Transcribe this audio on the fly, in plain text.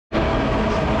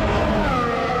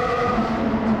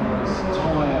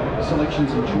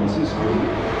selections and choices for you.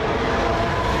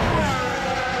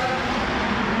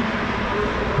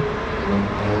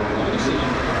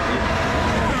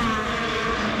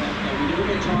 We do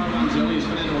get tyre runs early as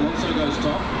Fernando Alonso goes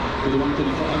top with a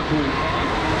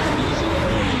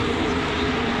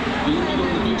 135.5. You look at on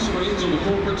the big screens, on the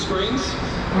corporate screens,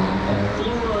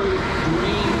 fluoro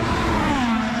green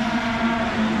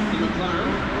in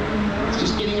McLaren. It's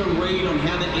just getting a read on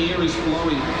how the air is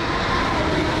flowing.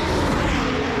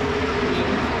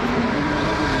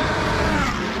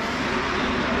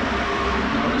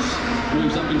 Norris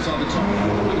moves up inside the top with a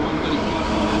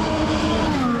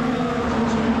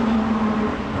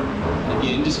 135.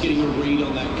 Again, just getting a read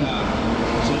on that car.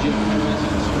 Sergio Perez,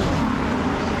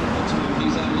 the time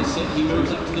he's able to set, he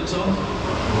moves up to the top.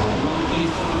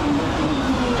 135.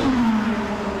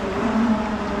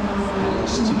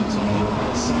 To the top.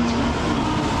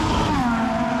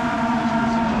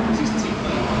 His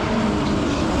teammate.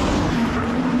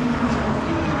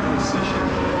 Session.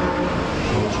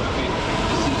 Traffic.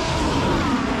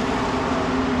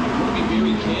 You've got to be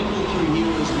very careful through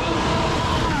here as well.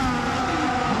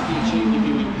 Achieved if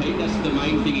you impede, that's the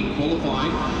main thing in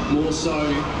qualifying, more so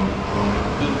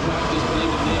than practice,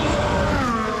 believe it there.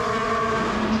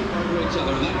 Trip over each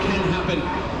other, and that can happen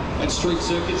at street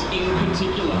circuits in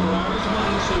particular. Ferraris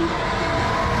 1 and 2.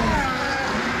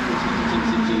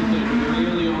 Very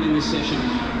early on in this session.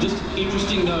 Just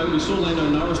interesting though, we saw Lando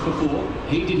Norris before.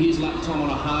 He did his lap time on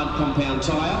a hard compound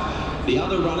tyre. The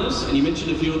other runners, and you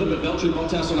mentioned a few of them, but Valtteri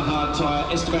Bottas on a hard tyre,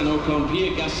 Esteban Ocon,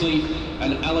 Pierre Gasly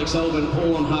and Alex Albon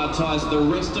all on hard tyres. The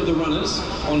rest of the runners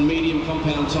on medium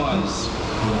compound tyres.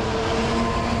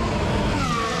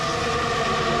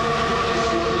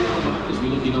 As we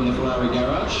look in on the Ferrari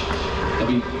garage, they'll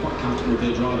be quite comfortable with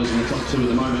their drivers in the top two at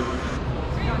the moment.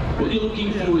 What you're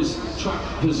looking for is track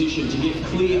position to get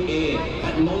clear air.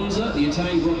 At Monza, the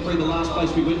Italian Grand Prix, the last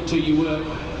place we went to, you were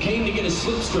keen to get a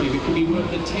slipstream. It could be worth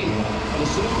the 10th at a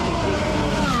certain point.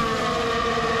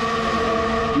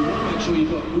 You want to make sure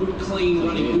you've got good, clean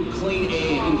running, good, clean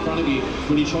air in front of you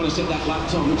when you're trying to set that lap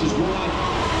time, which is why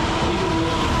even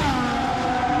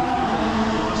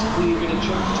nice, clear in a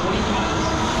track, 20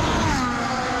 cars.